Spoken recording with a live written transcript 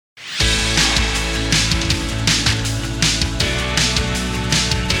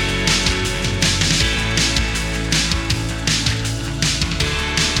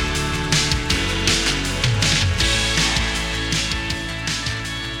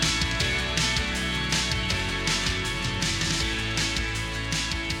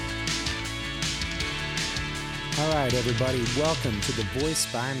right, everybody, welcome to the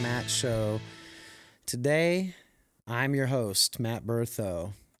Voice by Matt show. Today, I'm your host, Matt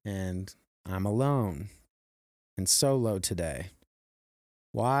Bertho, and I'm alone and solo today.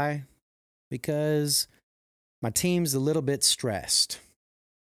 Why? Because my team's a little bit stressed.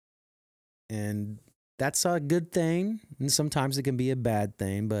 And that's a good thing, and sometimes it can be a bad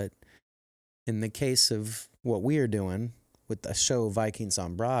thing, but in the case of what we are doing with the show Vikings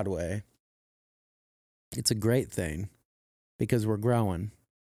on Broadway, it's a great thing because we're growing.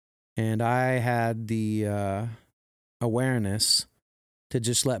 And I had the awareness to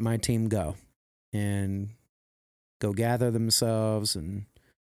just let my team go and go gather themselves and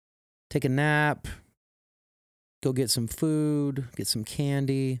take a nap, go get some food, get some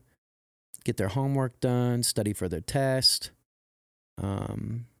candy, get their homework done, study for their test.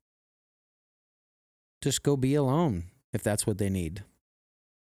 Just go be alone if that's what they need.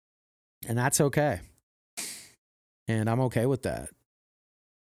 And that's okay. And I'm okay with that.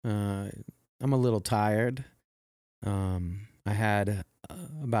 I'm a little tired. I had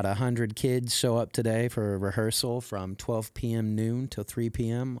about 100 kids show up today for a rehearsal from 12 p.m. noon till 3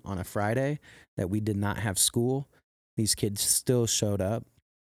 p.m. on a Friday that we did not have school. These kids still showed up.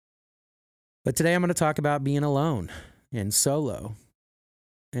 But today I'm going to talk about being alone and solo.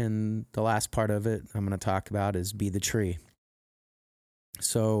 And the last part of it I'm going to talk about is be the tree.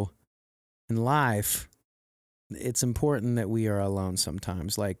 So in life, it's important that we are alone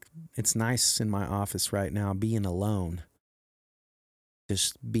sometimes. Like, it's nice in my office right now being alone.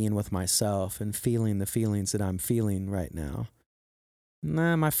 Just being with myself and feeling the feelings that I'm feeling right now.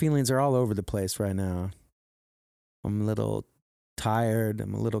 My feelings are all over the place right now. I'm a little tired.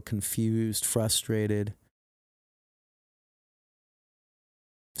 I'm a little confused, frustrated,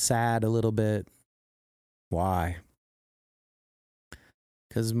 sad a little bit. Why?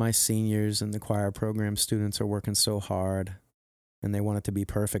 Because my seniors and the choir program students are working so hard and they want it to be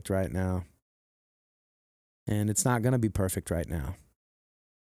perfect right now. And it's not going to be perfect right now.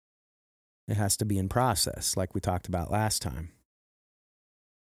 It has to be in process, like we talked about last time.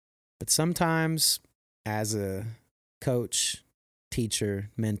 But sometimes, as a coach, teacher,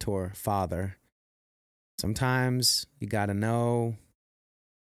 mentor, father, sometimes you got to know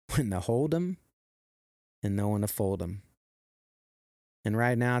when to hold them and know when to fold them. And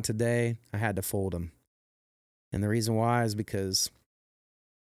right now, today, I had to fold them. And the reason why is because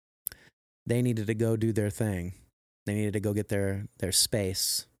they needed to go do their thing. They needed to go get their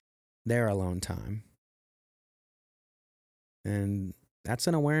space, their alone time. And that's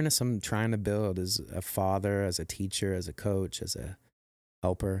an awareness I'm trying to build as a father, as a teacher, as a coach, as a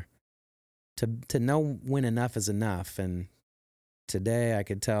helper, to know when enough is enough. And today I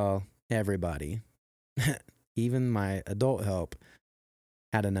could tell everybody, even my adult help,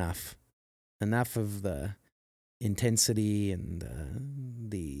 had enough of the intensity and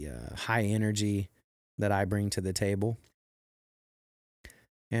the high energy that I bring to the table.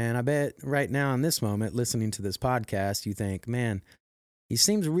 And I bet right now in this moment, listening to this podcast, you think, man, he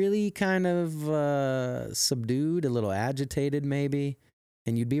seems really kind of subdued, a little agitated maybe.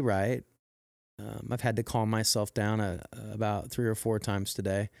 And you'd be right. I've had to calm myself down about 3 or 4 times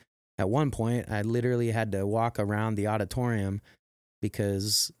today. At one point, I literally had to walk around the auditorium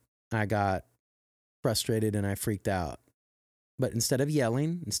because I got frustrated and I freaked out. But instead of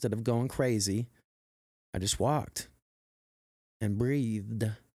yelling, instead of going crazy, I just walked and breathed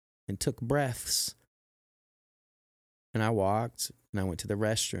and took breaths. And I walked and I went to the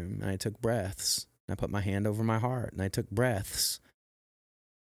restroom and I took breaths. And I put my hand over my heart and I took breaths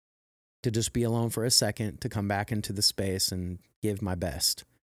to just be alone for a second, to come back into the space and give my best.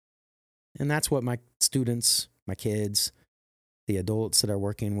 And that's what my students, my kids, the adults that are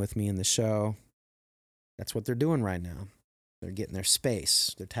working with me in the show, that's what they're doing right now. They're getting their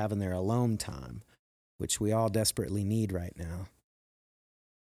space. They're having their alone time, which we all desperately need right now.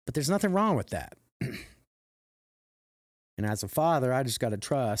 But there's nothing wrong with that. And as a father, I just got to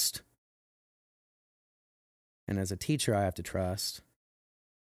trust. And as a teacher, I have to trust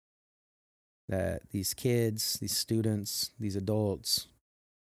that these kids, these students, these adults,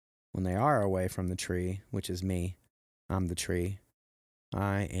 when they are away from the tree, which is me, I'm the tree.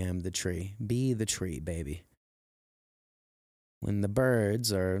 I am the tree. Be the tree, baby. When the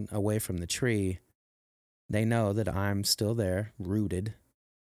birds are away from the tree, they know that I'm still there, rooted.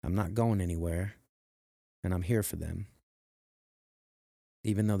 I'm not going anywhere, and I'm here for them,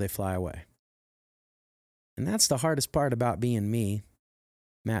 even though they fly away. And that's the hardest part about being me,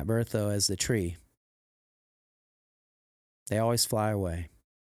 Matt Bertho, as the tree. They always fly away.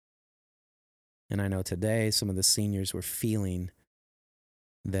 And I know today some of the seniors were feeling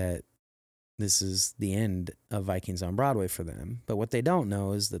that this is the end of Vikings on Broadway for them. But what they don't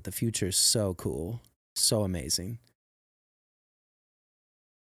know is that the future is so cool, so amazing.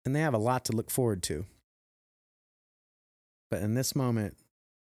 And they have a lot to look forward to. But in this moment,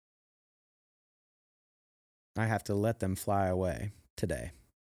 I have to let them fly away today.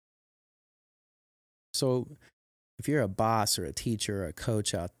 So if you're a boss or a teacher or a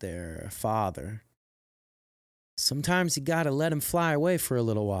coach out there, or a father, sometimes you got to let them fly away for a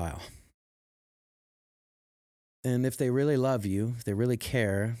little while. And if they really love you, if they really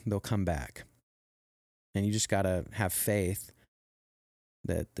care, they'll come back. And you just got to have faith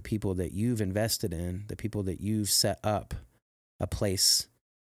that the people that you've invested in, the people that you've set up a place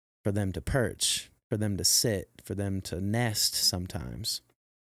for them to perch, for them to sit, for them to nest sometimes,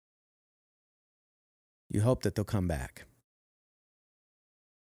 you hope that they'll come back.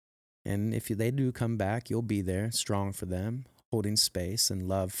 And if they do come back, you'll be there, strong for them, holding space and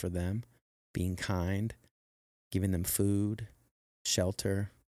love for them, being kind, giving them food,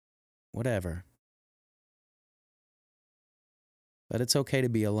 shelter, whatever. But it's okay to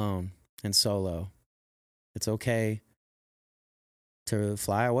be alone and solo. It's okay to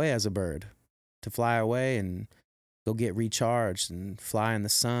fly away as a bird, to fly away and go get recharged and fly in the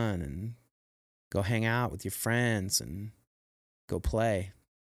sun and go hang out with your friends and go play.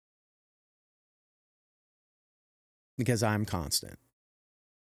 Because I'm constant.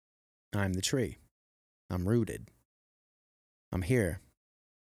 I'm the tree. I'm rooted. I'm here.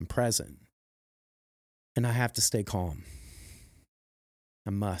 I'm present. And I have to stay calm. I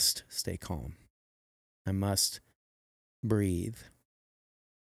must stay calm. I must breathe.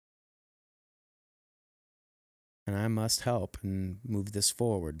 And I must help and move this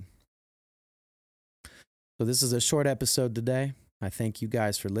forward. So this is a short episode today. I thank you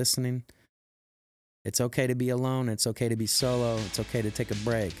guys for listening. It's okay to be alone. It's okay to be solo. It's okay to take a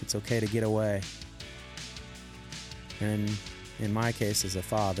break. It's okay to get away. And in my case, as a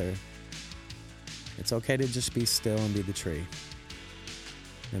father, it's okay to just be still and be the tree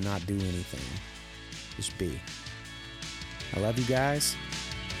and not do anything. Just be. I love you guys.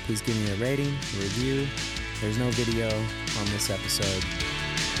 Please give me a rating, a review. There's no video on this episode.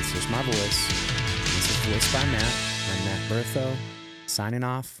 It's just my voice. This is voiced by Matt. I'm Matt Bertho, signing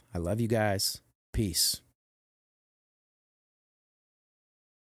off. I love you guys. Peace.